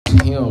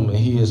to him, and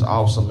he is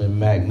awesome and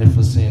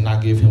magnificent. I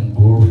give him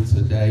glory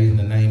today in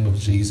the name of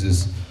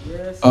Jesus.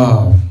 Yes.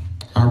 All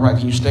right,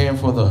 can you stand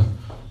for the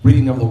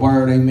reading of the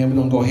word? Amen. We're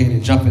going to go ahead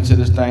and jump into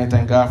this thing.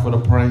 Thank God for the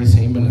praise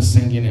team and the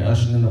singing and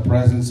ushering in the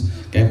presence.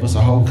 Gave us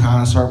a whole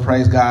concert.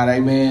 Praise God.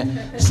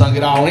 Amen. Sung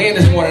it all in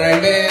this morning.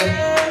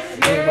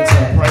 Amen. Gave us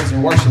a praise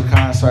and worship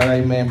concert.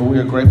 Amen. But we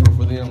are grateful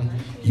for them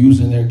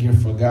using their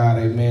gift for God.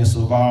 Amen.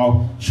 So if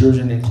all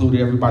children included,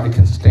 everybody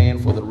can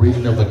stand for the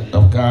reading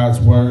of God's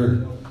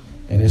word.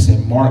 And it's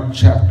in Mark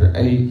chapter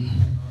 8,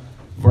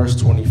 verse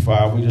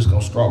 25. We're just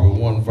going to start with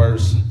one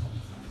verse.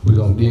 We're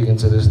going to dig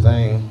into this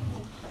thing.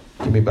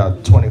 Give me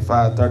about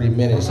 25, 30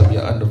 minutes of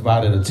your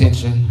undivided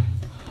attention,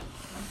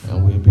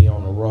 and we'll be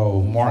on the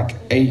road. Mark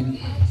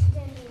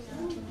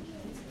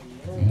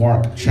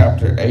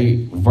chapter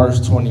 8,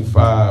 verse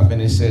 25,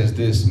 and it says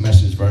this,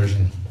 Message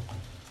version.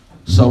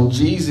 So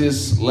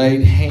Jesus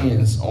laid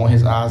hands on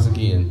his eyes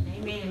again.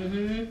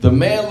 Amen. The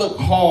man looked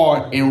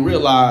hard and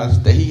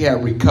realized that he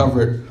had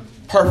recovered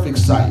perfect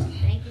sight.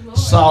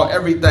 Saw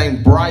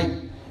everything bright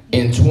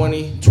in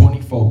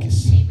 20/20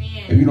 focus.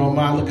 If you don't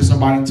mind, look at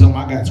somebody and tell them,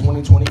 I got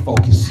 20/20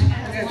 focus.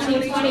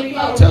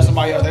 Tell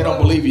somebody else they don't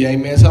believe you.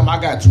 Amen. Tell them, I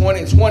got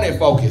 20/20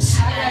 focus.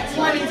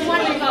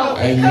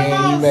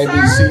 Amen. You may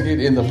be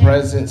seated in the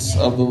presence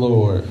of the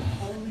Lord.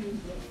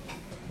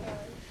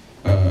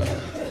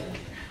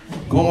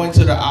 Going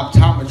to the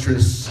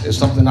optometrist is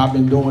something I've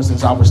been doing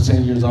since I was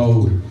 10 years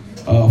old.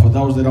 For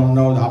those that don't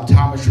know, the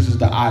optometrist is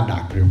the eye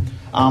doctor.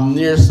 I'm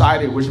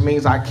nearsighted, which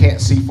means I can't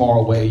see far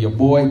away. Your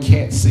boy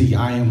can't see.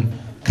 I am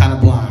kind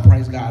of blind.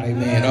 Praise God.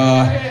 Amen.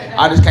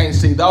 I just can't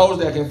see. Those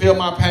that can feel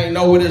my pain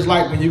know what it's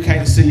like when you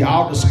can't see.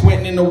 All the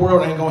squinting in the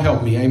world ain't going to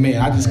help me.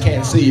 Amen. I just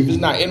can't see. If it's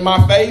not in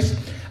my face,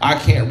 I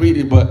can't read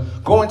it.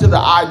 But going to the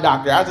eye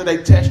doctor, after they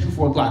test you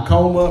for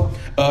glaucoma,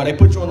 they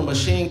put you on a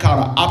machine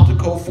called an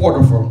optical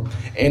photographer,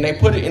 and they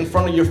put it in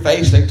front of your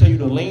face. They tell you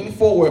to lean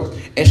forward,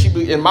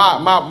 and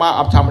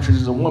my optometrist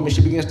is a woman.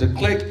 She begins to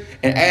click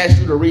and ask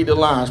you to read the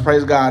lines.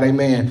 Praise God.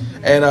 Amen.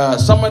 And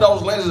some of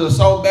those lenses are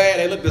so bad,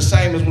 they look the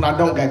same as when I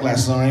don't got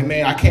glasses on.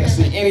 Amen. I can't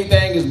see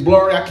anything. It's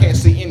blurry. I can't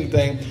see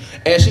anything.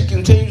 And she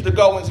continues to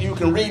go until you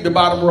can read the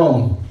bottom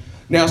row.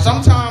 Now,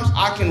 sometimes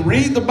I can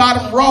read the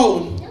bottom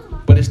row,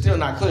 but it's still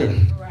not clear.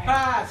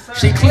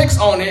 She clicks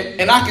on it,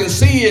 and I can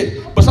see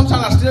it, but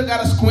sometimes I still got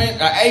to squint.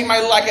 An A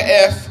might look like an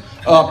F.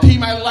 P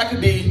might look like a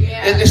D.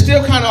 Yeah. It's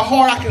still kind of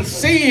hard. I can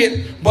see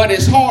it, but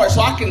it's hard. So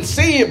I can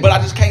see it, but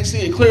I just can't see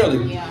it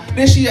clearly. Yeah.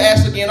 Then she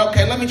asks again,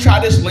 okay, let me try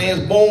this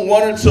lens. Boom,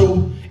 1 or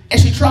 2. And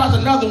she tries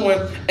another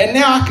one, and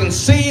now I can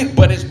see it,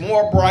 but it's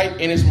more bright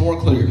and it's more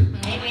clear.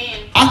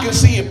 Amen. I can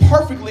see it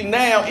perfectly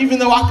now, even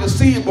though I could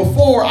see it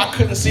before, I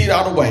couldn't see it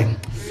all the way.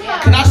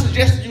 Can I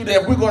suggest to you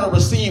that we're going to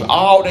receive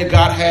all that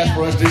God has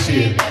for us this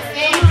year?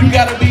 You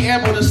got to be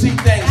able to see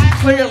things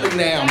clearly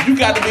now. You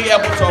got to be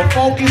able to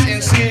focus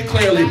and see it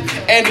clearly.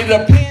 And it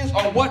depends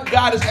on what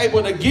God is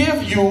able to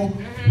give you,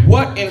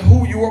 what and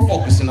who you are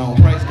focusing on.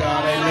 Praise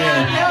God.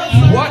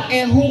 Amen. What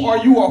and who are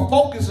you are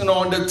focusing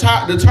on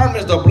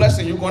determines the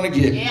blessing you're going to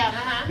get.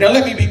 Now,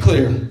 let me be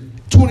clear.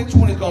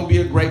 2020 is going to be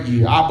a great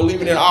year. I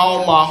believe it in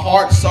all my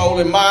heart, soul,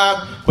 and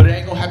mind, but it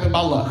ain't going to happen by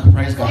luck.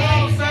 Praise God.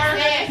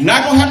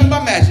 Not going to happen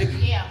by magic.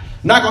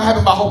 Not going to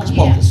happen by hocus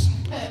pocus.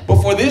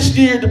 But for this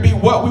year to be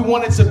what we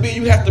want it to be,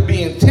 you have to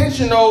be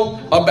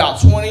intentional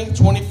about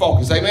 2020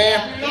 focus.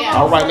 Amen?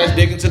 All right, let's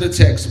dig into the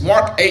text.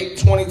 Mark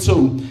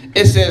 8:22.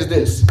 It says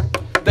this.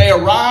 They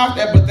arrived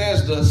at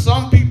Bethesda.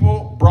 Some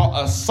people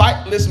brought a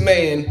sightless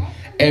man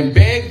and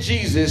begged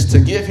Jesus to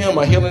give him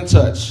a healing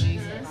touch.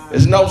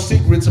 There's no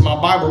secret to my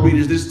Bible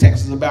readers. This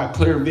text is about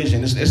clear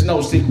vision. It's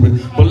no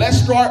secret. But let's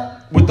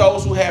start with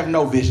those who have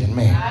no vision,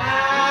 man.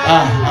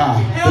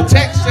 The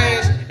text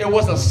says it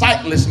was a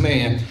sightless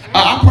man.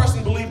 I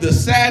personally believe the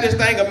saddest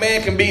thing a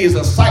man can be is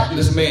a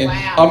sightless man.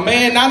 A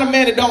man, not a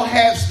man that don't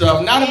have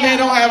stuff, not a man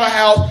that don't have a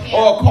house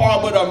or a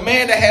car, but a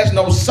man that has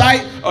no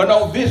sight or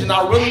no vision.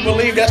 I really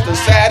believe that's the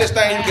saddest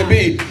thing you can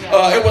be.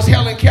 It was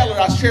Helen Keller.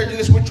 I shared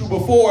this with you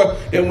before.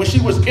 And when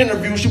she was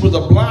interviewed, she was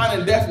a blind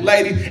and deaf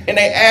lady. And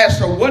they asked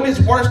her, what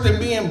is worse than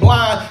being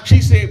blind?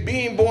 She said,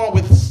 being born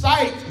with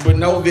sight but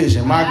no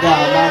vision. My God,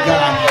 my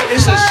God.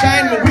 It's a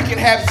shame when we can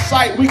have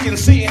sight, we can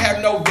see and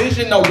have no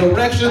vision, no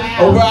direction,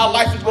 or where our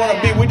life is going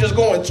to be. We're just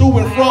going to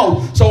and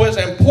fro. So it's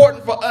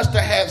important for us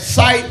to have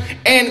sight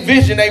and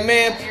vision.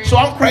 Amen. So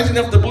I'm crazy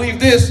enough to believe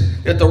this,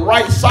 that the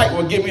right sight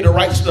will give me the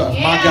right stuff.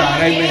 My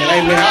God.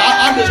 Amen. Amen.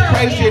 I'm just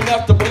crazy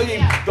enough to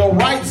believe the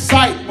right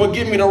sight will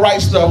give me the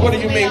right stuff. What do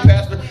you mean,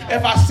 Pastor?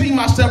 If I see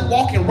myself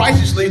walking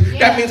righteously,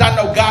 that means I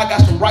know God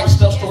got some right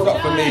stuff stored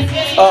up for me.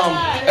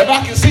 If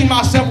I can see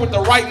myself with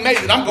the right mate,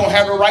 I'm going to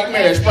have the right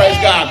marriage. Praise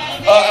God.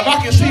 If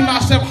I can see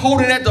myself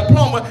holding that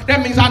diploma,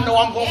 that means I know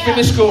I'm going to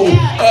finish school.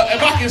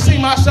 If I can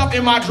see myself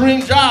in my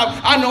dream job,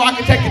 I know I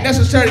can take the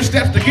necessary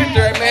steps to get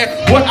there,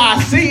 man. What I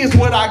see is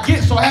what I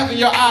get. So having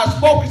your eyes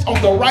focused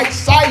on the right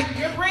sight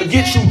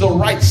gets you the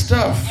right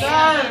stuff.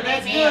 Sir,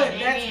 that's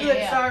good. That's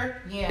good, sir.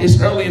 It's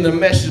early in the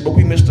message, but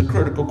we missed a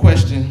critical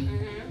question.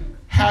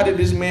 How did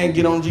this man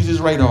get on Jesus'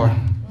 radar?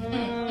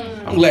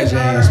 I'm glad you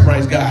asked.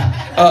 Praise God.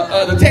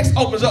 The text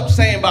opens up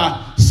saying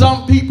by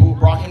some people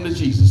brought him to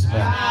Jesus.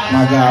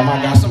 My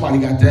God. Somebody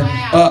got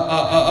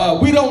that.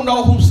 We don't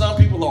know who some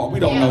people are.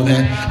 We don't know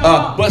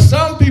that. But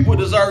some people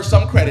deserve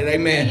some credit.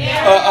 Amen.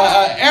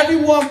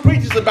 Everyone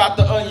preaches about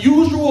the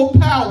unusual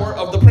power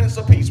of the Prince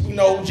of Peace. We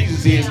know who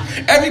Jesus is.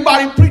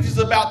 Everybody preaches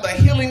about the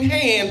healing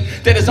hand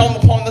that is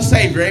upon the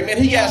Savior. Amen.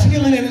 He has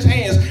healing in his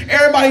hands.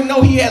 Everybody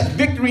know he has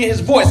victory in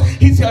his voice.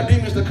 He tells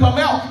demons to come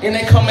out and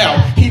they come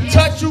out. He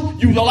touch you,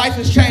 your life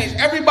has changed.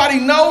 Everybody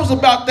knows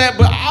about that,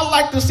 but I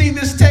like to see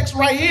this text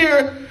right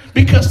here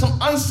because some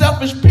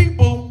unselfish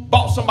people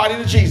brought somebody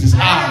to Jesus.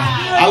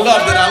 I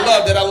love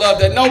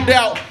that. No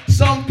doubt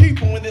some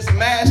people in this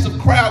massive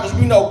crowd, because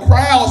we know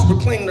crowds were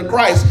clinging to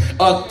Christ,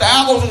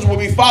 thousands would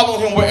be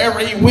following him wherever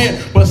he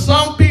went. But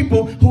some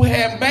people who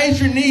had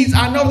major needs,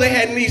 I know they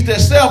had needs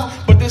themselves,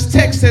 but this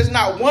text says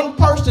not one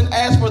person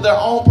asked for their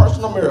own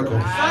personal miracle.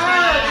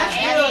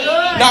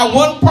 Not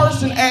one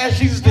person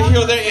asked Jesus to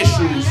heal their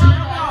issues.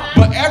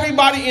 But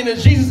everybody in the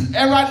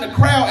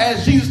crowd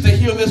asked Jesus to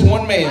heal this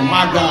one man.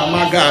 My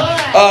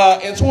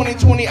God. In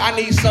 2020, I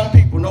need some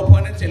people, no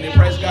pun intended,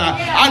 praise God.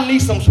 I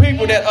need some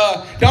people that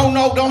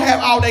don't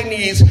have all they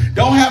needs,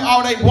 don't have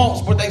all they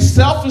wants, but they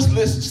selfless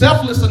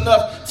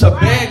enough to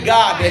beg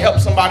God to help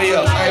somebody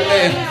else.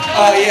 Amen.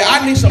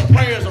 I need some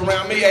prayers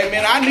around me.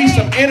 Amen. I need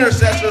some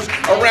intercessors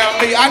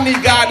around me. I need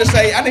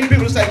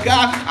people to say,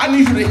 God, I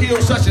need you to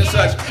heal such and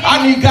such.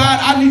 I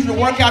need you to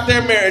work out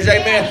their marriage.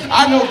 Amen.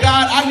 I know,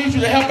 God, I need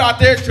you to help out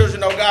their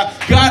children, oh God.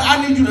 God,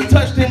 I need you to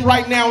touch them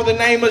right now in the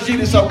name of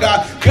Jesus, oh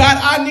God. God,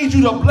 I need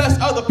you to bless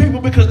other people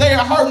because they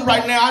are hurting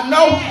right now. I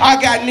know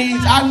I got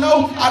needs. I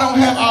know I don't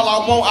have all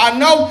I want. I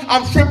know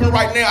I'm tripping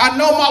right now. I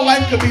know my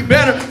life could be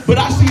better, but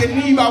I see a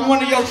need by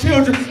one of your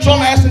children. So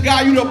I'm asking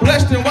God, you to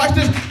bless them. Watch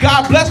this.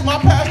 God, bless my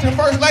pastor and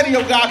first lady,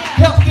 oh God.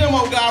 Help them,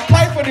 oh God.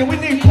 Pray for them. We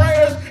need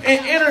prayers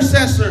and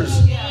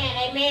intercessors.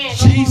 Amen.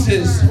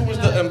 Jesus, who was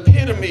the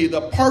epitome,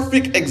 the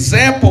perfect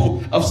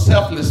example of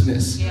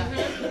selflessness.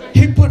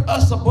 He put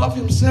us above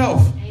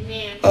himself.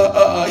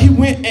 He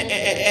went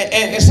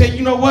and said,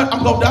 you know what?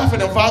 I'm going to die for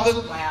them, Father.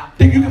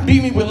 Think you can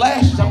beat me with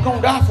lashes. I'm going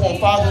to die for them,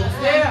 Father.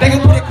 They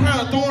can put a crown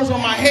of thorns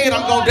on my head.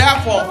 I'm going to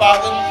die for them,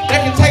 Father. They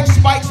can take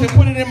spikes and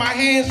put it in my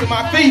hands and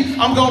my feet.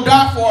 I'm going to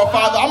die for them,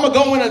 Father. I'm going to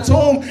go in a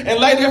tomb and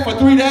lay there for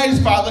 3 days,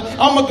 Father.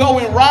 I'm going to go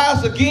and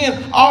rise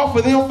again, all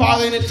for them,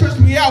 Father. And it trips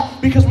me out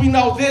because we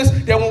know this,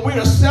 that when we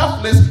are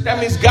selfless, that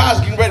means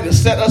God's getting ready to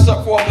set us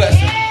up for a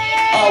blessing.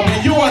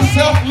 When you are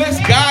selfless,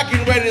 God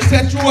getting ready to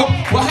set you up.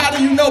 Well, how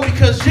do you know?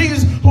 Because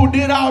Jesus, who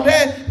did all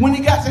that, when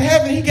he got to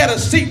heaven, he got a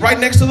seat right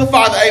next to the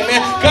Father.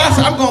 Amen. God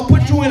said, I'm going to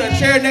put you in a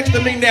chair next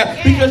to me now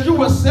because you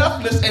were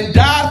selfless and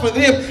died for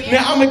them.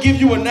 Now I'm going to give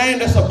you a name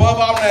that's above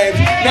all names.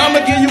 Now I'm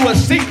going to give you a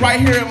seat right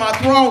here in my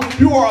throne.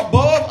 You are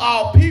above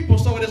all people,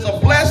 so it is a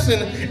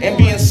blessing in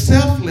being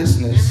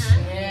selflessness.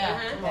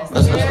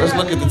 Let's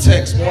look at the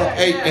text. Mark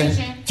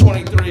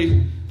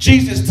 8:23.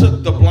 Jesus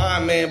took the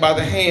blind man by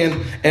the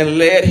hand and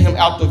led him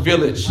out the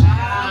village.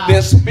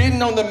 Then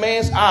spitting on the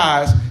man's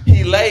eyes,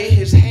 he laid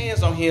his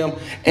hands on him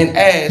and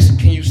asked,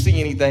 can you see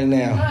anything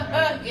now?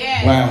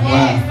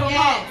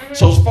 Wow.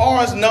 So as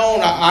far as known,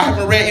 I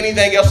haven't read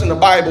anything else in the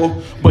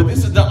Bible, but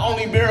this is the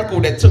only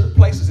miracle that took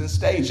places in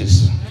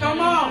stages. Come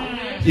on.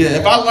 Yeah,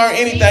 if I learned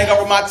anything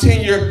over my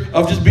tenure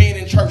of just being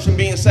in church and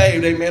being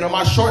saved, amen, or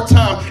my short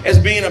time as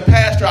being a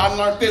pastor, I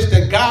learned this,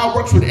 that God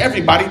works with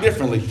everybody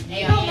differently.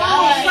 Yeah,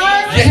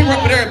 he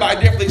works with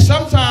everybody differently.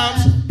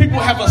 Sometimes people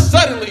have a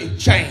suddenly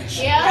change.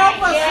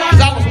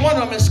 Because I was one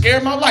of them and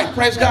scared my life.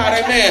 Praise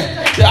God,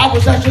 amen. I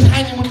was just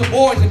hanging with the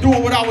boys and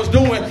doing what I was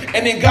doing,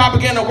 and then God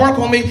began to work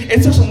on me.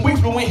 It took some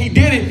weeks, but when he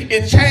did it,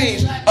 it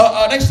changed.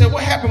 They said,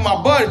 what happened,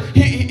 my buddy?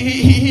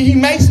 He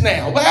mates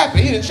now. What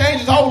happened? He didn't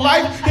change his whole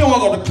life. He don't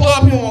want to go to the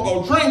club. He don't want to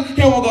go drink. He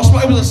don't want to go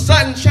smoke. It was a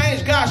sudden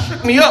change. God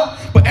shook me up.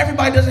 But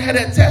everybody doesn't have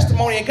that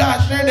testimony, and God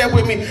shared that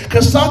with me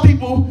because some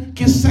people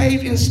get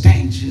saved in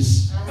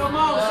stages. Come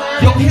on, sir.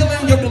 Your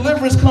healing, your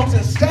deliverance comes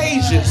in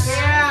stages.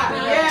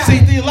 See,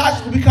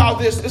 theologically, we call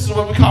this is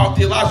what we call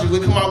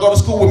theologically. Come on, go to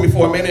school with me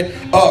for a minute.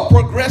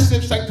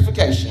 Progressive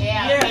sanctification.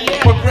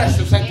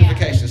 Progressive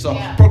sanctification. So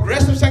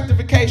progressive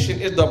sanctification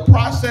is the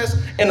process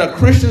in a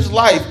Christian's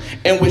life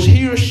in which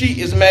he or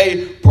she is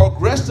made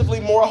progressively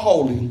more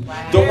holy.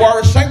 The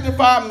word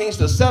sanctify means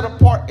to set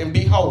apart and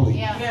be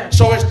holy.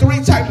 So it's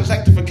 3 types of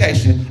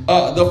sanctification.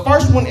 The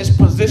first one is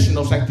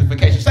positional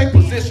sanctification. Say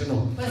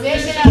positional.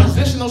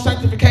 Positional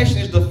sanctification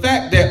is the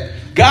fact that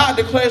God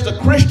declares a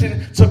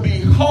Christian to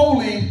be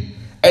holy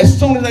as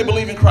soon as they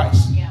believe in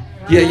Christ.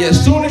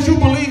 As soon as you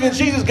believe in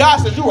Jesus, God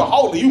says you are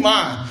holy. You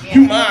mine.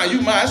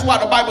 That's why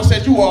the Bible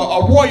says you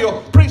are a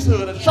royal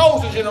priesthood, a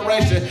chosen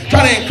generation,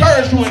 trying to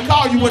encourage you and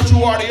call you what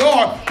you already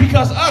are.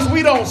 Because us,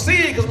 we don't see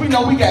it because we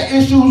know we got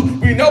issues.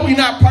 We know we're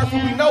not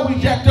perfect. We know we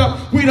jacked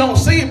up. We don't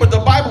see it, but the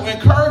Bible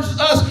encourages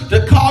us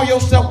to call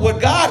yourself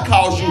what God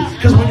calls you.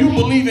 Because when you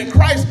believe in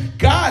Christ,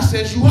 God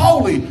says you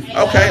holy.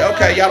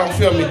 Okay, y'all don't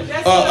feel me.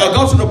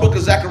 Go to the book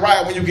of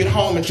Zechariah when you get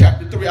home in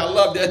chapter 3. I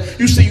love that.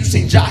 You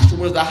see Joshua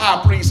was the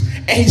high priest,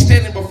 and he's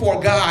standing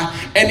before God.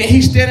 And then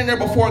he's standing there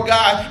before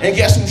God, and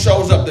guess who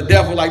shows up? The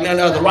devil, like none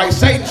other, right?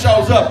 Satan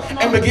shows up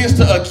and begins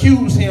to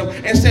accuse him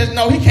and says,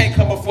 no, he can't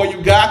come before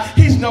you, God.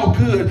 He's no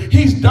good.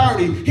 He's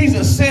dirty. He's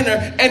a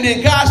sinner. And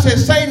then God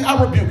says, Satan,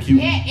 I rebuke you.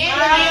 He's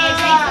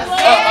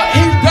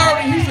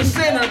dirty. He's a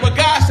sinner. But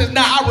God says,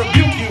 nah, I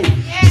rebuke you.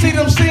 See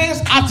them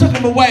sins? I took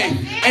them away.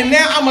 And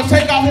now I'm going to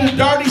take off his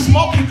dirty,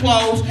 smoky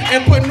clothes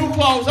and put new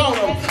clothes on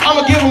him. I'm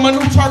going to give him a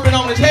new turban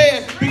on his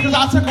head because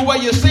I took away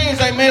your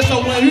sins, amen. So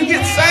when you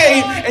get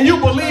saved and you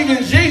believe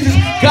in Jesus,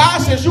 God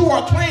says you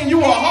are clean,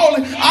 you are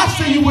holy. I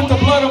see you with the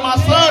blood of my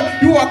son.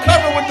 You are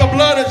covered with the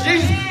blood of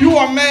Jesus. You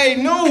are made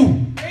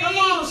new. Come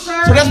on,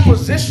 sir. So that's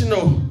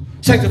positional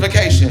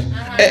sanctification.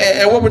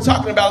 And what we're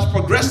talking about is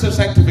progressive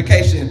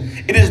sanctification.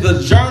 It is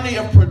the journey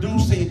of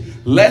producing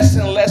less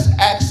and less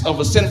acts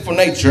of a sinful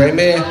nature.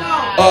 Amen.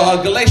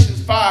 Galatians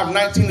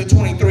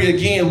 5:19-23.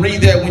 Again,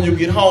 read that when you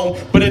get home.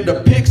 But it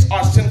depicts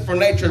our sinful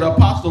nature. The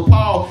Apostle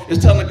Paul is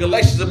telling the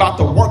Galatians about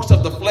the works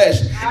of the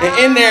flesh. And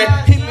in there,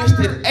 he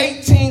listed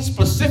 18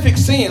 specific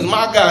sins.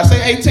 My God,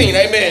 say 18.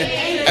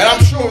 Amen. And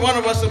I'm sure one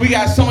of us, we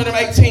got some of them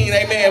 18.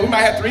 Amen. We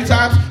might have 3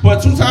 times,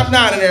 but 2 times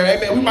 9 in there.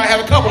 Amen. We might have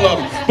a couple of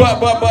them.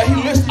 But he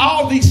lists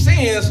all these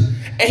sins.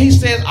 And he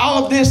says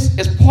all of this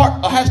is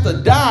has to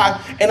die,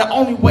 and the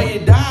only way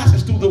it dies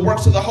is through the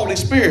works of the Holy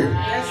Spirit.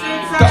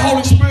 The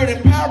Holy Spirit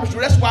empowers you.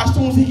 That's why as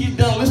soon as he gets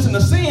done listing the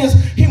sins,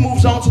 he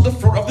moves on to the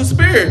fruit of the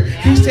Spirit.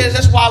 He says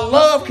that's why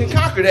love can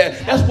conquer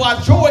that. That's why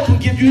joy can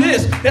give you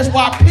this. That's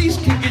why peace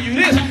can give you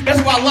this.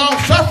 That's why long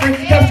suffering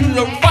helps you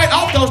to fight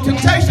off those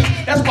temptations.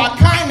 That's why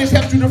kindness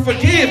helps you to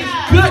forgive.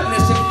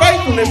 Goodness and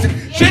faithfulness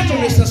and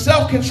gentleness and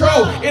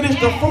self-control. It is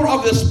the fruit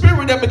of the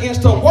Spirit that begins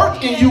to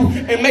work in you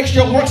and makes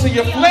your works of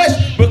your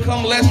flesh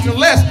become less and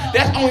less.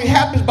 That only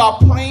happens by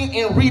praying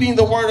and reading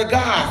the Word of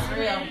God.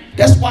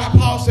 That's why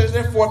Paul says,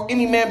 therefore, if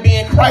any man be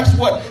in Christ,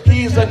 what?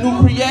 He is a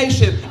new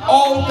creation.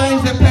 All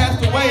things have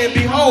passed away, and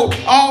behold,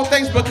 all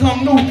things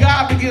become new.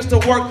 God begins to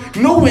work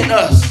new in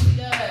us.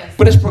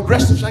 But it's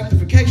progressive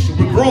sanctification.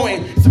 We're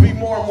growing to be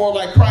more and more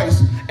like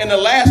Christ. And the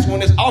last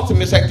one is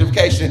ultimate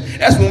sanctification.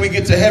 That's when we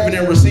get to heaven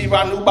and receive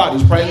our new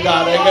bodies. Praise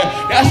God.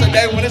 Amen. That's a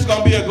day when it's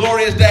going to be a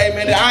glorious day,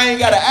 man. That I ain't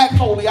got to act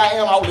holy. I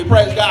am holy.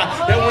 Praise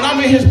God. That when I'm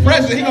in his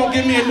presence, he's going to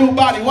give me a new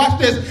body. Watch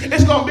this.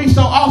 It's going to be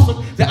so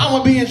awesome that I'm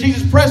going to be in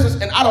Jesus'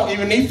 presence and I don't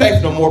even need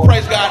faith no more.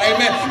 Praise God.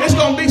 Amen. It's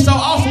going to be so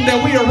awesome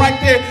that we are right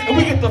there and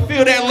we get to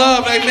feel that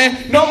love.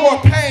 Amen. No more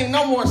pain.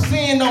 No more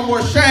sin. No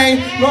more shame.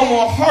 No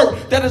more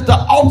hurt. That is the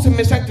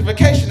ultimate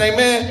sanctification.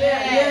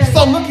 Amen.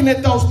 So looking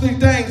at those 3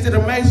 things, it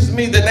amazes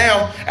me that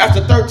now,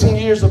 after 13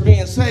 years of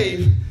being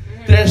saved,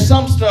 there's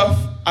some stuff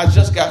I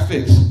just got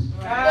fixed.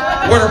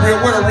 Where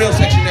the real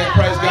section at?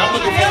 Praise God. I'm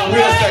looking for the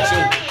real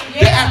section.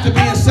 That after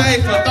being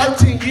saved for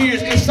 13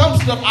 years, and some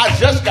stuff I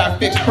just got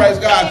fixed. Praise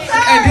God.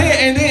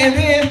 And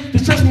then, to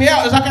stress me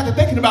out, as I got to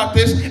thinking about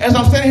this, as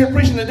I'm standing here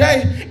preaching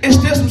today, it's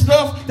still some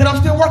stuff that I'm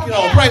still working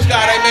on. Praise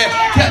God. Amen.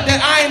 That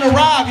I ain't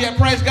arrived yet.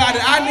 Praise God.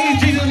 That I need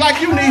Jesus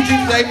like you need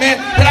Jesus. Amen.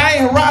 That I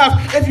ain't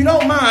arrived. If you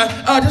don't mind,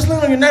 just lean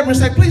on your neighbor and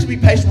say, please be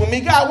patient with me.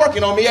 God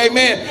working on me.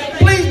 Amen.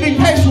 Please be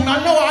patient. I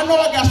know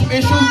I got some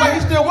issues, but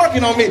he's still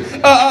working on me.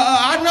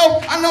 I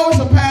know it's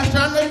a pastor.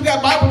 I know you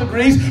got Bible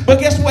degrees, but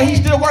guess what?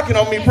 He's still working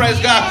on me. Praise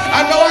God.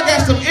 I know I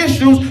got some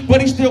issues,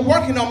 but he's still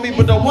working on me.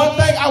 But the one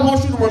thing I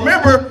want you to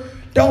remember,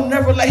 don't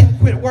never let him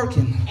quit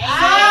working.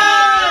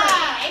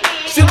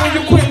 See, when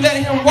you quit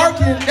letting him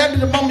working, that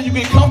is the moment you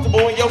get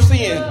comfortable in your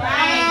sin.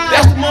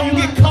 That's the moment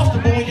you get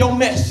comfortable in your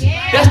mess.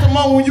 That's the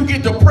moment when you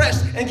get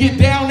depressed and get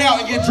down out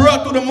and get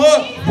drugged through the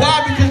mud.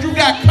 Why? Because you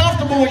got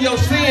comfortable in your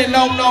sin.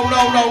 No.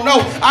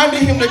 I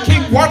need him to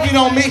keep working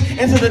on me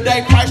until the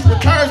day Christ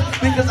returns,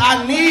 because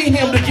I need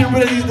him to get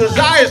rid of these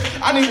desires.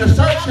 I need to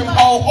search him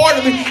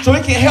wholeheartedly so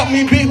he can help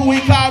me be who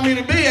he called me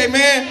to be.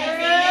 Amen.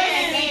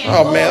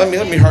 Oh man,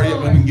 let me hurry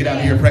up and we can get out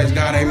of here. Praise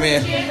God.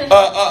 Amen.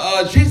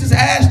 Jesus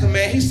asked the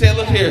man, he said,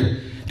 look here,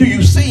 do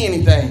you see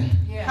anything?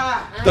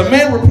 The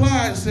man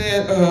replied and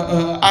said,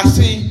 I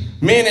see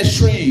men as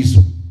trees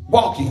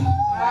walking.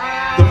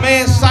 The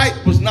man's sight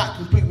was not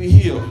completely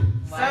healed.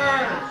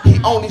 He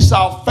only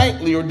saw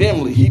faintly or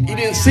dimly. He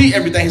didn't see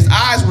everything. His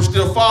eyes were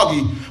still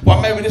foggy.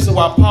 Well, maybe this is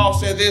why Paul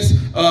said this.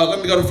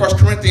 Let me go to 1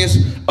 Corinthians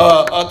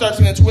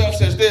 13:12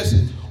 says this.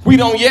 We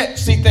don't yet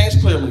see things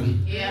clearly.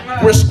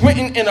 We're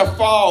squinting in a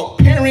fog,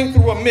 peering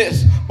through a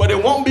mist, but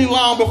it won't be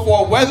long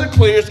before weather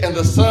clears and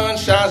the sun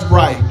shines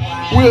bright.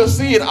 We'll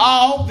see it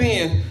all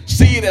then,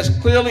 see it as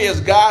clearly as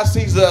God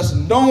sees us,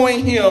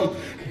 knowing him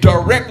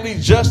directly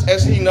just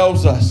as he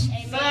knows us.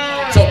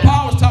 So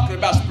Paul was talking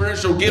about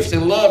spiritual gifts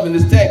and love in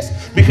this text,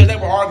 because they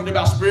were arguing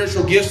about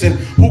spiritual gifts and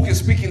who can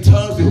speak in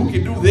tongues and who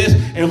can do this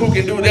and who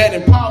can do that.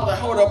 And Paul was like,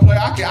 hold up, player,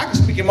 I can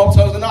speak in more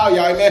tongues than all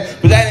y'all, man.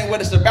 But that ain't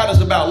what it's about.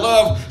 It's about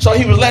love. So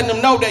he was letting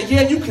them know that,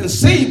 yeah, you can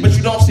see, but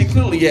you don't see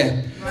clearly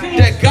yet.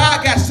 That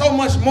God got so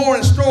much more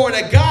in store,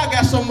 that God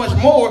got so much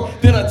more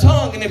than a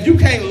tongue. And if you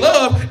can't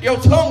love, your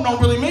tongue don't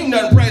really mean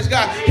nothing, praise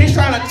God. He's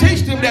trying to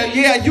teach them that,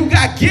 yeah, you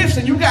got gifts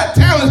and you got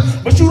talents,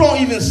 but you don't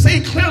even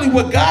see clearly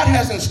what God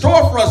has in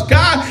store for us.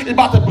 God is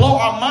about to blow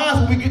our minds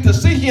when we get to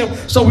see him.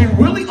 So we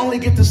really only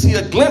get to see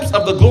a glimpse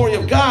of the glory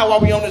of God while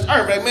we're on this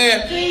earth.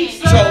 Amen.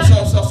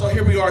 So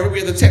here we are. Here we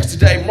have the text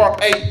today, Mark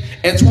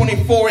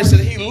 8:24. It says,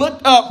 he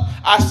looked up,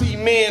 I see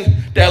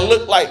men that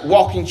look like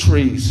walking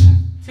trees.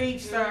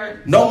 Teach, sir.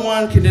 No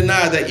one can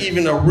deny that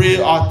even a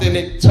real,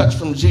 authentic touch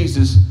from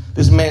Jesus,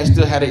 this man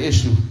still had an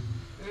issue.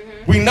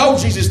 We know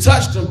Jesus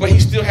touched him, but he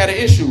still had an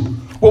issue.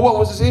 Well, what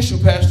was his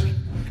issue, Pastor?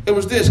 It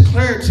was this,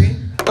 clarity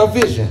of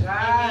vision.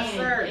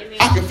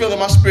 I can feel in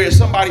my spirit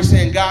somebody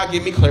saying, God,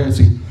 give me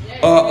clarity.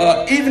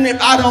 Even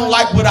if I don't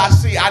like what I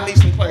see, I need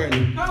some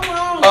clarity.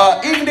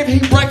 Even if he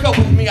break up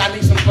with me, I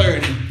need some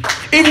clarity.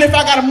 Even if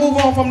I got to move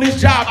on from this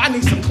job, I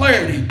need some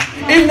clarity.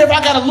 Even if I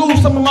got to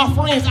lose some of my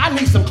friends, I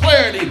need some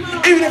clarity.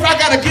 Even if I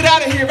got to get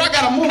out of here, if I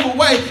got to move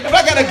away, if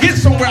I got to get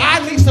somewhere,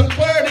 I need some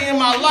clarity in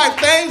my life.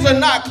 Things are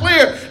not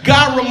clear.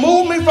 God,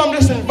 remove me from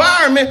this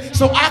environment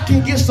so I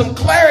can get some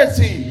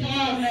clarity.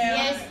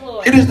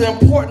 It is the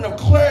importance of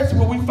clarity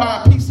where we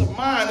find peace of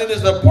mind. It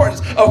is the importance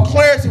of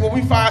clarity where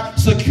we find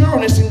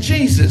secureness in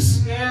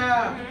Jesus.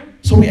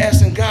 So we're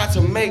asking God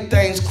to make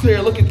things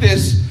clear. Look at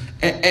this.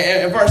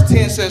 And verse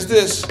 10 says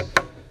this.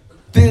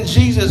 Then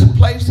Jesus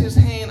placed his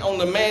hand on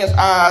the man's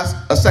eyes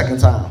a second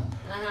time.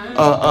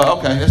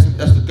 Okay,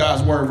 that's the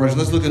God's word version.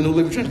 Let's look at New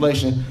Living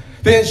Translation.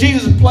 Then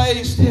Jesus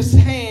placed his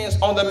hands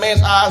on the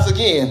man's eyes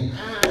again.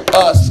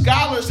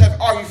 Scholars have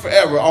argued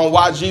forever on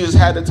why Jesus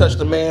had to touch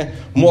the man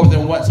more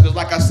than once. Because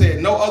like I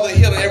said, no other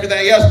healing,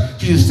 everything else,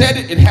 Jesus said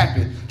it, it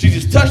happened.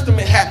 Jesus touched them,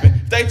 it happened.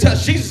 If they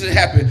touched Jesus, it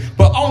happened.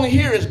 But only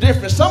here is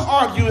different. Some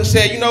argue and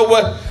say, you know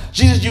what?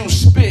 Jesus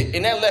used spit,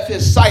 and that left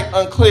his sight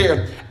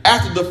unclear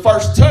after the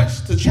first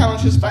touch to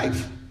challenge his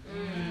faith.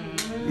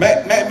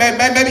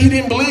 Maybe he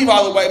didn't believe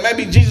all the way.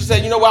 Maybe Jesus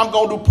said, you know what, I'm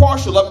going to do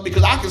partial of it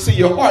because I can see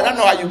your heart. I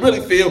know how you really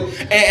feel.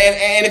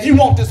 And if you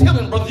want this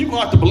healing, brother, you're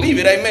going to have to believe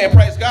it. Amen.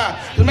 Praise God.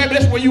 Because maybe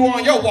that's where you are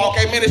on your walk.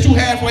 Amen. That you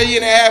halfway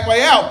in and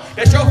halfway out.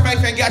 That your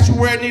faith ain't got you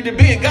where it need to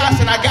be. And God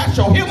said, I got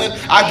your healing.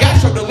 I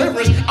got your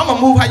deliverance. I'm going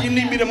to move how you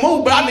need me to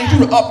move. But I need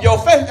you to up your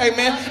faith.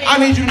 Amen. I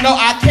need you to know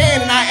I can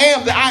and I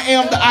am that I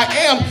am that I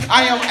am.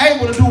 I am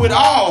able to do it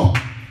all.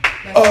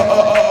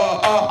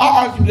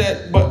 I argue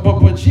that,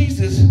 but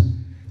Jesus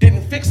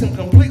didn't fix him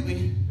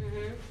completely,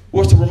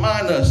 was to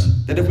remind us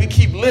that if we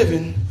keep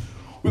living,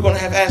 we're going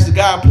to have to ask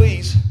God,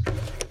 please,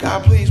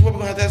 what we're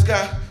going to have to ask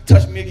God?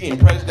 Touch me again.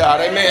 Praise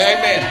God. Amen.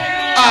 Amen.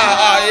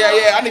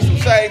 Yeah. I need some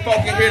saved folk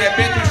in here that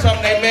been through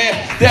something. Amen.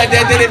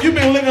 That if you've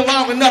been living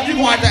long enough, you're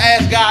going to have to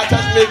ask God,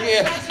 touch me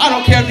again. I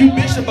don't care if you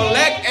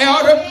bishop-elect,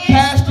 elder,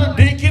 pastor,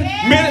 deacon,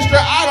 minister.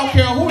 I don't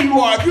care who you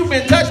are. If you've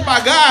been touched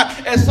by God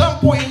at some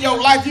point in your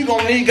life, you're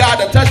going to need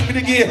God to touch me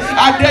again.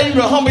 I dare you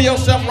to humble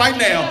yourself right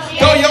now.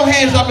 Throw your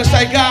hands up and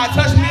say, God,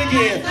 touch me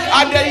again.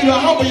 I dare you to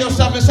humble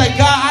yourself and say,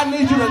 God, I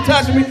need you to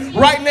touch me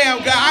right now.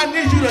 God, I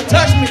need you to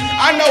touch me.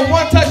 I know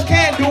one touch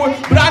can't do it,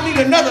 but I need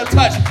another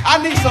touch.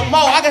 I need some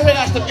more. I can say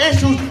I got some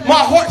issues.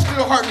 My heart's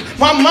still hurting.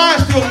 My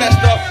mind's still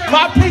messed up.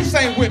 My peace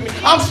ain't with me.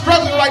 I'm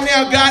struggling right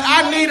now, God.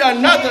 I need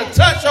another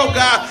touch, oh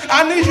God.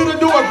 I need you to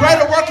do a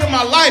greater work in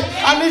my life.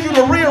 I need you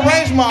to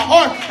rearrange my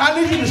heart. I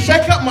need you to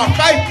shake up my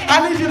faith.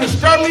 I need you to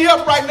stir me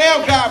up right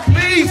now, God.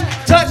 Please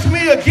touch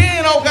me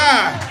again, oh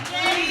God.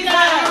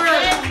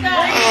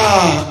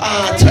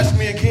 Touch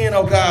me again,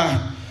 oh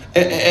God.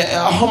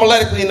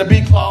 Homiletically in the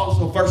B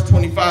clause of verse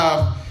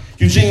 25,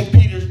 Eugene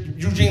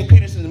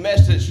Peterson's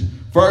Message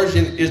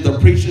version is the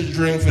preacher's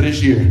dream for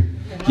this year.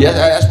 Yeah,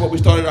 that's what we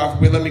started off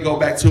with. Let me go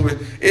back to it.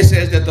 It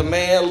says that the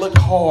man looked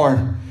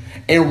hard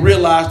and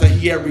realized that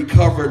he had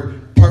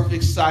recovered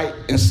perfect sight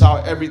and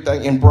saw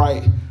everything in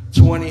bright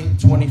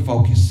 2020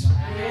 focus.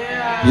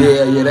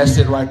 Yeah, that's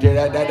it right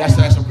there.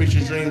 That's a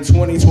preacher's dream.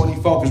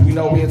 2020 focus. We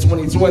know we're in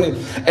 2020,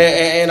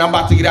 and I'm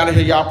about to get out of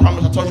here, y'all. I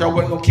promise. I told you I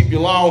wasn't gonna keep you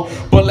long,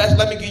 but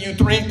let me give you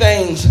 3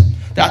 things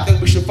that I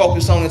think we should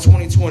focus on in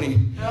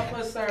 2020. Help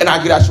us, sir. And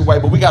I'll get out your way,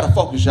 but we got to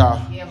focus,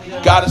 y'all.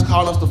 God is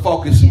calling us to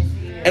focus.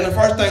 And the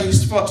first thing he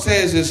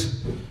says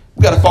is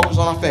we got to focus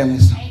on our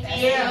families.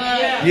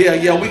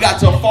 Yeah, we got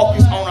to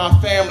focus on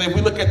our family. If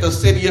we look at the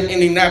city of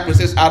Indianapolis,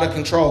 it's out of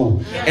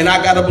control. And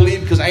I got to believe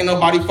because ain't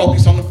nobody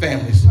focused on the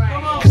families.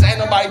 Because ain't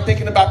nobody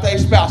thinking about their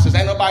spouses.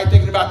 Ain't nobody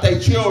thinking about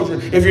their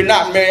children. If you're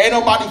not married, ain't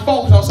nobody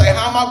focused on saying,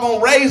 how am I going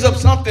to raise up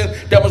something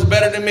that was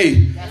better than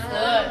me?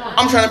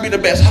 I'm trying to be the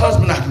best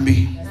husband I can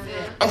be.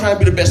 I'm trying to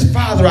be the best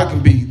father I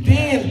can be.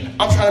 Then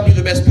I'm trying to be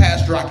the best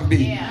pastor I can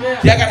be. Yeah,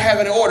 I got to have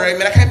it in order.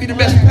 Amen. I can't be the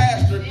best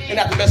pastor and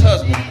not the best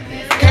husband.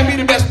 Can't be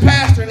the best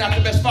pastor and not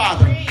the best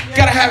father.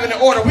 Got to have it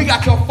in order. We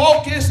got to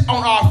focus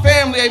on our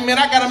family. Amen.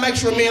 I got to make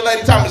sure me and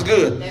Lady Time is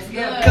good.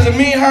 Because if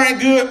me and her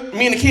ain't good,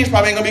 me and the kids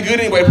probably ain't going to be good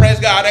anyway. Praise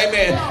God.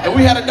 Amen. If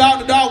we had a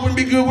dog, the dog wouldn't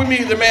be good with me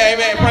either, man.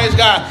 Amen. Praise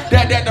God.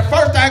 That the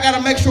first thing I got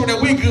to make sure that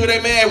we good.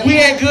 Amen. If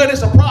we ain't good,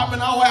 it's a problem in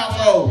the whole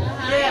household.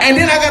 And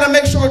then I got to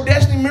make sure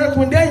Destiny,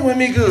 Miracle, and Daniel and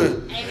me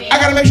good. I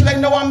got to make sure they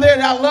know I'm there,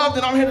 that I love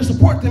them, I'm here to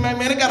support them.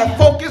 Amen. I got to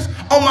focus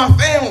on my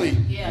family.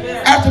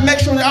 I have to make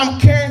sure that I'm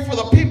caring for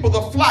the people,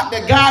 the flock flock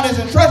that God has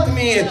entrusted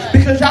me in,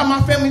 because y'all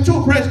my family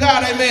too, praise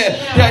God, amen.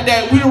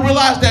 That we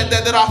realize that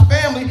our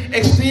family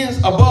extends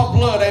above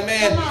blood,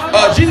 amen.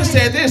 Jesus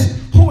said this: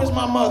 who is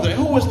my mother, and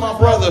who is my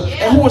brother,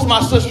 and who is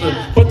my sister?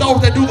 But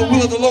those that do the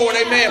will of the Lord,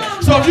 amen.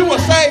 So if you a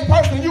saved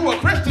person, you a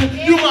Christian,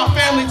 you my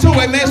family too,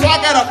 amen. So I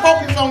got to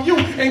focus on you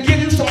and give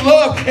you some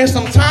love and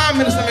some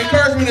time and some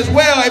encouragement as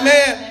well,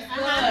 amen.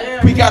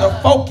 We got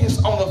to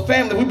focus on the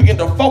family. We begin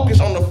to focus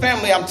on the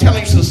family. I'm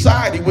telling you,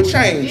 society will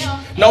change.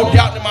 No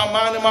doubt in my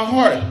mind and my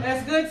heart.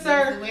 That's good,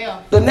 sir.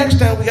 The next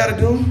thing we got to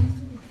do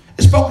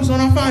is focus on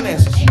our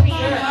finances.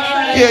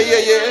 Yeah.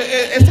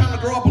 It's time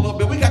to grow up a little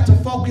bit. We got to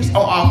focus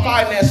on our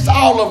finances.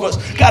 All of us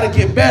got to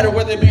get better,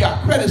 whether it be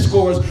our credit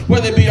scores,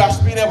 whether it be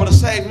us being able to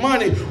save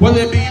money, whether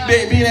it be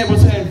being able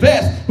to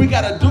invest. We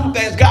got to do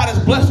things. God has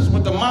blessed us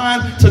with the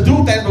mind to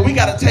do things, but we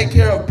got to take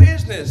care of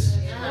business.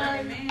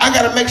 I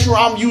got to make sure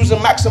I'm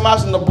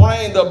maximizing the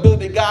brain, the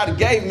ability God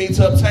gave me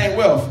to obtain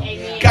wealth.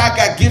 Amen. God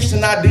got gifts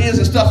and ideas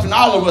and stuff in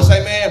all of us,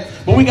 amen.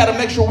 But we got to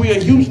make sure we are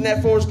using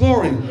that for His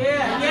glory.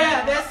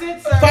 Yeah, that's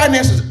it, sir.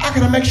 Finances, I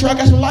got to make sure I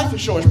got some life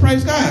insurance,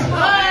 praise God.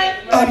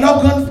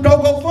 No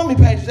GoFundMe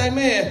pages,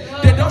 amen.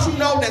 Don't you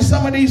know that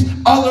some of these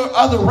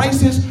other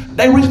races,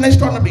 they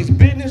starting up these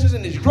businesses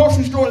and these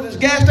grocery stores, these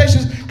gas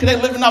stations, because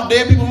they living off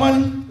dead people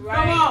money?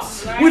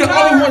 Right. We're the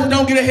only ones that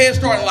don't get a head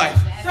start in life.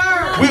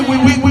 We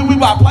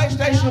buy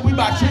PlayStation, we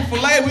buy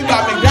Chick-fil-A, we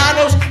buy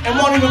McDonald's, and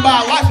won't even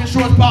buy a life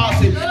insurance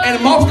policy.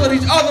 And most of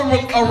these other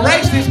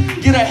races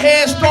get a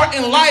head start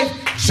in life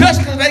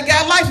just because they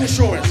got life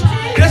insurance.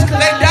 Just because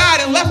they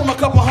died and left them a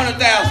couple $100,000.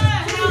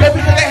 That's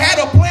because they had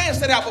a plan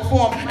set out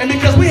before them. And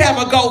because we have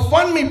a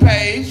GoFundMe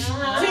page,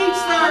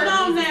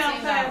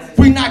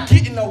 we're not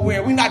getting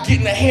nowhere. We're not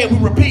getting ahead.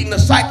 We're repeating the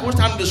cycle. It's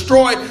time to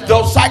destroy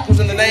those cycles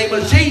in the name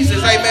of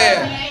Jesus.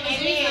 Amen.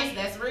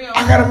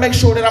 I got to make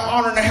sure that I'm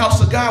honoring the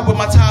house of God with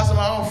my tithes and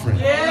my offering.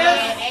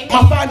 Yes.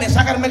 My finance,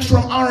 I got to make sure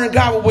I'm honoring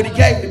God with what He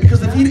gave me.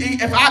 Because if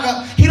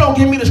He don't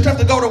give me the strength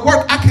to go to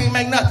work, I can't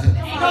make nothing.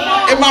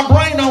 If my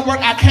brain don't work,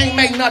 I can't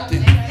make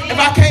nothing. If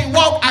I can't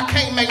walk, I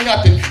can't make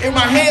nothing. If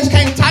my hands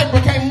can't type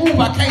or can't move,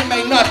 I can't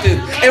make nothing.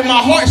 If my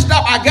heart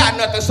stop, I got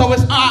nothing. So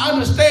I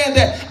understand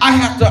that I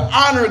have to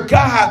honor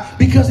God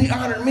because He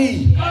honored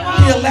me.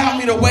 He allowed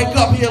me to wake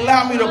up. He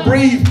allowed me to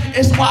breathe.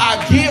 It's why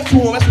I give to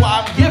Him. That's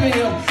why I'm giving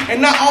Him.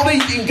 And not only,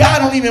 and God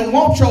don't even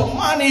want your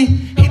money,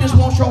 He just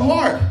wants your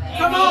heart.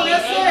 Come on,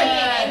 that's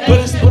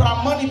it. But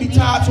our money be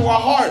tied to our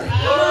heart.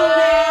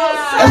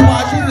 That's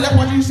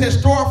why Jesus said,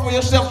 store up for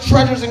yourself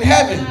treasures in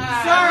heaven.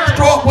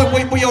 Store up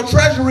where your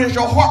treasure is,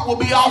 your heart will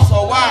be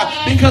also. Why?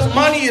 Because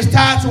money is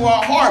tied to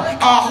our heart.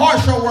 Our heart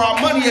show where our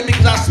money is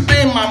because I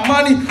spend my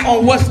money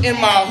on what's in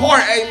my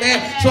heart.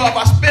 Amen. So if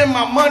I spend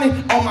my money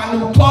on my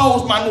new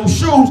clothes, my new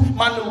shoes,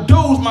 my new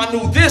dues, my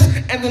new this,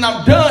 and then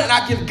I'm done and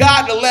I give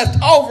God the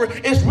leftover,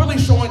 it's really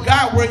showing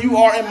God where you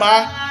are in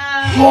my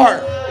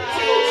heart.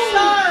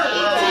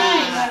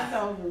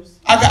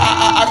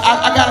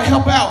 I gotta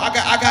help out.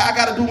 I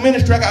gotta do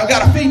ministry. I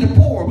gotta feed the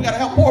poor. We gotta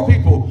help poor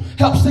people,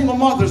 help single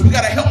mothers. We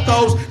gotta help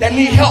those that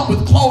need help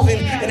with clothing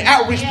and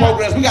outreach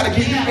programs. We gotta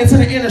get into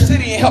the inner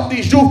city and help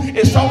these youth.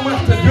 It's so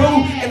much to do,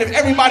 and if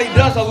everybody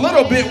does a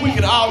little bit, we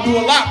can all do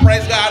a lot.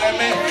 Praise God,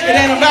 amen. It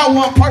ain't about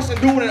one person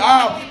doing it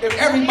all. If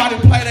everybody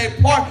play their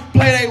part,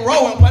 play their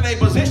role, and play their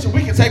position,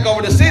 we can take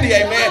over the city,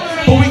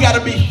 amen. But we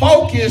gotta be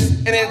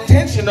focused and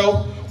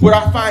intentional with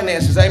our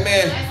finances,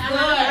 amen.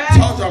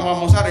 Told you I'm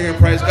almost out of here,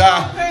 praise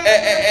God.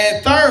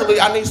 And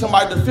thirdly, I need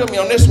somebody to fill me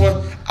on this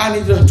one. I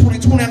need to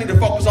 2020. I need to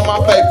focus on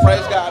my faith,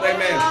 praise God,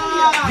 amen.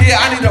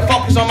 Yeah, I need to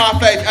focus on my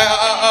faith.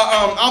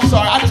 I'm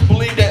sorry, I just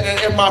believe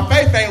that if my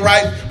faith ain't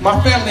right, my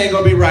family ain't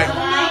gonna be right.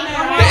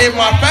 That if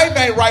my faith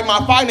ain't right,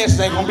 my finances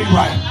ain't gonna be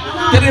right.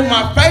 That if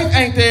my faith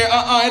ain't there,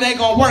 it ain't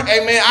gonna work,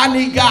 amen. I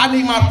need God, I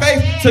need my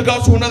faith to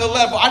go to another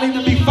level. I need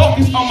to be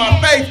focused on my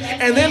faith,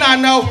 and then I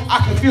know I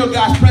can feel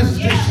God's presence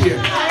this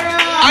year.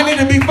 I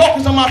need to be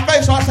focused on my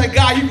faith, so I say,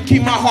 God, you can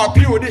keep my heart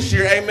pure this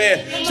year,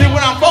 amen. See,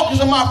 when I'm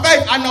focused on my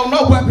faith, I know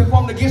no weapon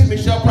formed against me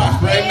shall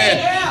prosper,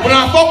 amen. When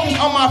I'm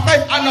focused on my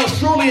faith, I know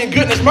surely and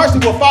goodness,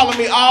 mercy will follow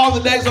me all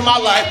the days of my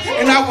life,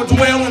 and I will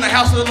dwell in the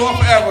house of the Lord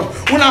forever.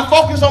 When I'm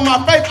focused on my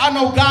faith, I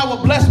know God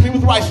will bless me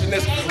with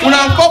righteousness. When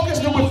I'm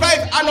focused with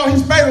faith, I know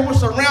His favor will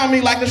surround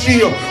me like a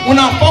shield. When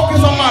I'm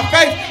focused on my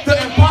faith, the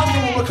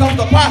impossible becomes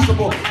the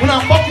possible. When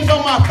I'm focused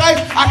on my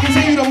faith, I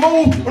continue to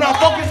move. When I'm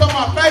focused on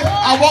my faith,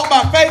 I walk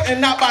by faith and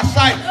not by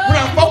sight. When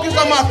I'm focused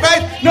on my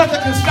faith,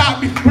 nothing can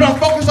stop me. When I'm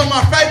focused on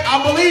my faith,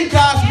 I believe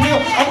God's will.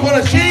 I'm going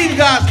to achieve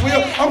God's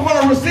will. I'm going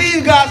to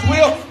receive God's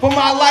will for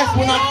my life.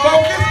 When I'm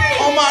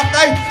focused on my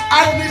faith,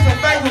 I need some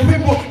faithful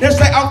people that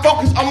say I'm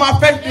focused on my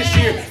faith this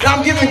year. That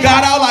I'm giving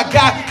God all I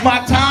got,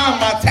 my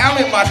time, my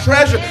talent, my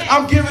treasure.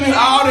 I'm giving it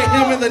all to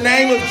Him in the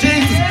name of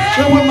Jesus.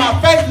 And when my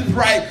faith is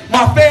right,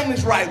 my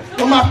family's right.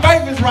 When my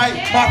faith is right,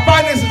 my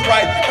finances is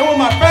right. And when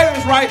my faith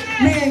is right,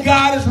 me and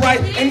God is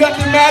right. And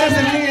nothing matters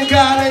if me and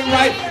God ain't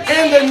right.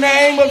 In the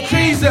name of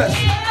Jesus.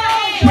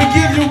 We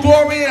give you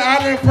glory and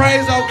honor and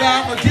praise, oh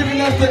God, for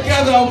giving us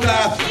together, oh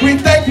God. We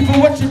thank you for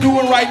what you're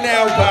doing right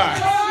now, God.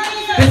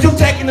 That you're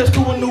taking us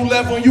to a new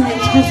level and you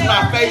increasing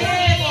our faith.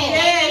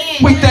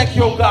 Yes. We thank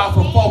you, oh God,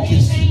 for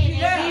focus.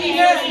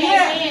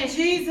 Yeah.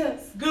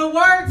 Jesus. Good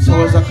word, sir. So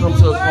as I come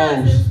to a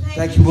close,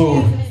 thank you,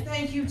 Lord.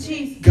 Thank you,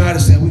 Jesus. God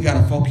is saying we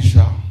got to focus,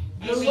 y'all.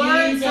 Good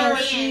word, sir.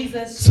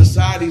 Jesus.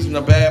 Society's in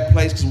a bad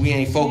place because we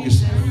ain't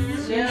focused.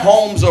 Yeah.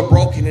 Homes are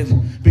broken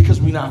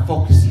because we're not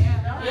focused.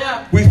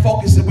 Yeah. We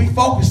focus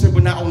it,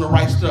 but not on the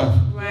right stuff.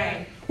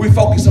 Right. We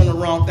focus on the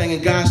wrong thing,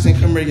 and God said,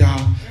 come here,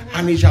 y'all.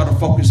 I need y'all to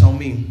focus on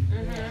me.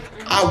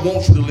 I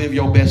want you to live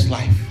your best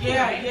life.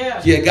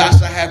 Yeah. God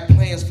said, I have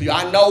plans for you.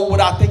 I know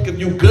what I think of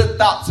you, good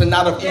thoughts and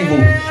not of evil.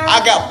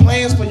 I got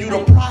plans for you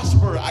to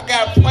prosper. I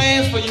got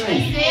plans for you.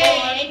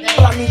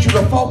 But I need you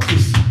to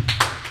focus.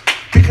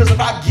 Because if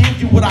I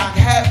give you what I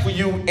have for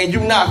you and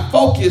you're not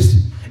focused,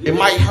 it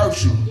might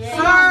hurt you.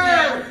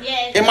 Sir.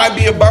 It might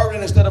be a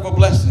burden instead of a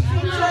blessing.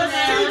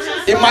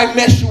 It might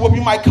mess you up.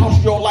 You might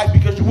cost your life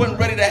because you weren't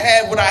ready to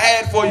have what I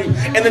had for you.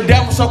 And the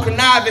devil's so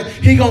conniving,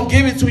 he going to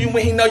give it to you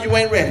when he know you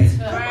ain't ready.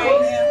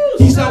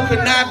 He's so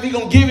conniving, he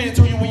going to give it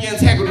to you when your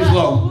integrity's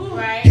low.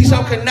 He's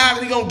so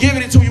conniving, he going to give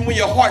it to you when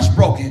your heart's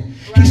broken.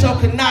 He's so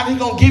conniving, he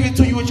going to give it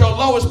to you at your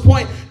lowest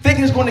point,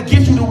 thinking it's going to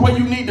get you to where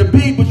you need to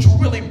be, but you're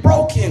really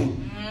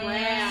broken.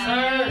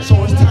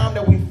 So it's time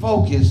that we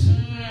focus.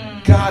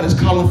 God is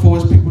calling for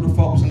his people to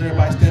focus. And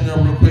everybody stand there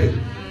real quick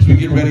as we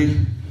get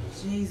ready.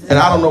 And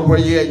I don't know where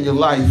you're at in your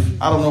life.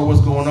 I don't know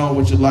what's going on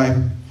with your life.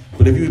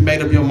 But if you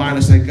made up your mind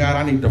and say, God,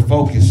 I need to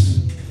focus,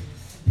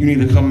 you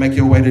need to come make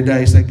your way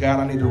today. Say, God,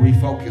 I need to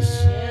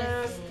refocus.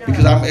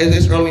 Because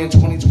it's early in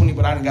 2020,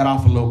 but I done got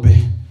off a little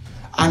bit.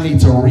 I need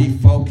to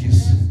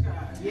refocus.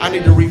 I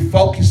need to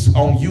refocus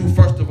on you,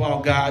 first of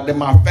all, God, that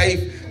my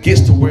faith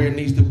gets to where it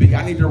needs to be.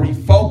 I need to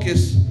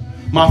refocus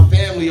my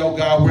family, oh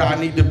God, where I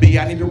need to be.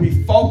 I need to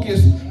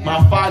refocus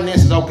my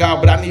finances, oh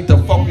God, but I need to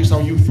focus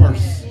on you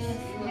first.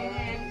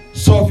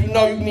 So if you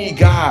know you need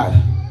God,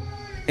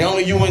 and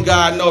only you and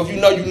God know, if you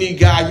know you need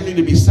God, you need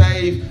to be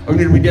saved, or you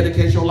need to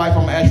rededicate your life,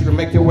 I'm going to ask you to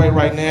make your way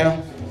right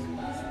now.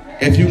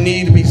 If you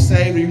need to be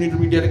saved or you need to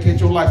rededicate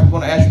your life, I'm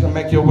going to ask you to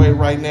make your way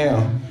right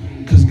now.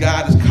 Because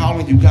God is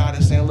calling you. God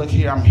is saying, look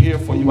here, I'm here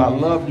for you. I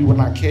love you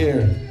and I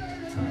care.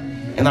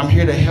 And I'm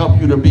here to help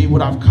you to be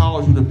what I've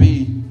called you to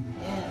be.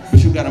 But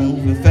you got to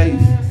move in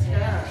faith.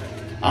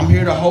 I'm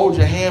here to hold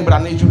your hand, but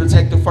I need you to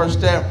take the first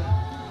step.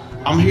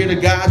 I'm here to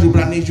guide you,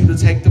 but I need you to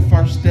take the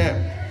first step.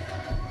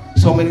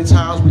 So many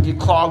times we get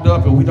clogged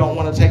up and we don't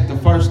want to take the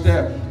first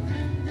step.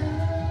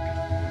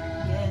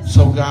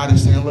 So God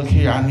is saying, look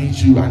here, I need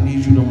you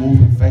to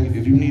move in faith.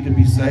 If you need to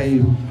be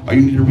saved or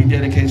you need to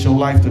rededicate your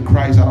life to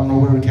Christ, I don't know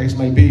whatever the case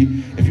may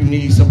be. If you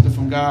need something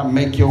from God,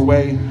 make your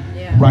way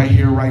right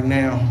here, right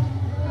now.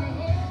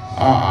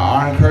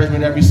 Our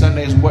encouragement every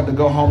Sunday is what? To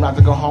go home, not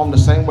to go home the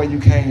same way you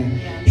came.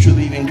 You should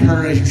leave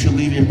encouraged. You should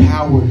leave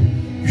empowered.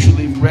 You should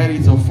leave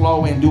ready to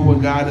flow and do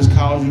what God has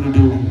called you to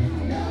do.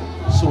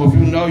 So if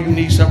you know you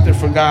need something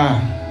from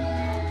God,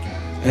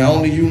 and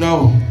only you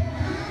know,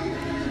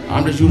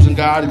 I'm just using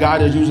God.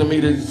 God is using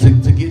me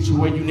to get you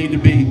where you need to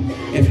be.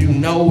 If you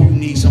know you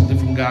need something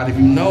from God, if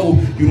you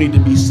know you need to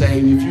be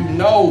saved, if you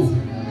know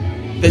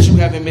that you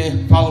haven't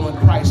been following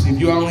Christ, if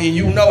you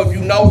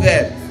know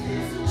that,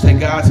 say,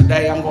 God,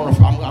 today I'm going to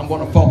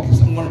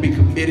focus. I'm going to be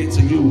committed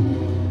to you.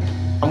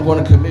 I'm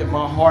going to commit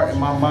my heart and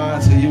my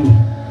mind to you.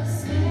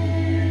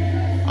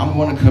 I'm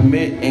going to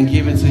commit and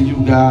give it to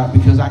you, God,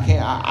 because I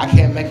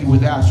can't make it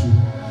without you.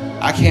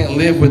 I can't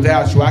live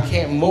without you. I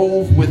can't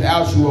move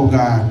without you, oh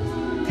God.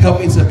 Help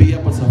me to be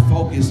able to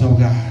focus, oh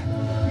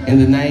God, in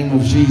the name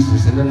of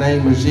Jesus, in the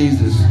name of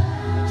Jesus.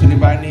 Does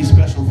anybody need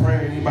special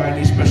prayer? Anybody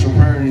need special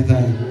prayer or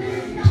anything?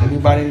 Does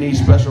anybody need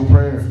special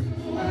prayer?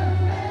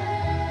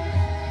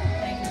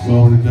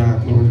 Glory to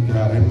God, glory to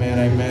God. Amen,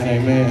 amen,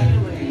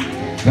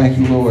 amen. Thank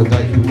you, Lord,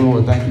 thank you,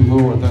 Lord, thank you,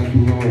 Lord, thank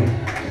you, Lord.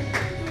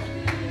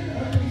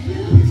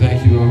 We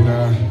thank you, oh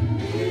God.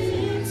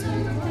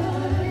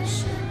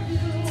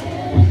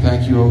 We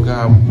thank you, oh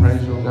God. We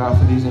praise you, oh God,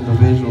 for these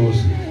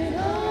individuals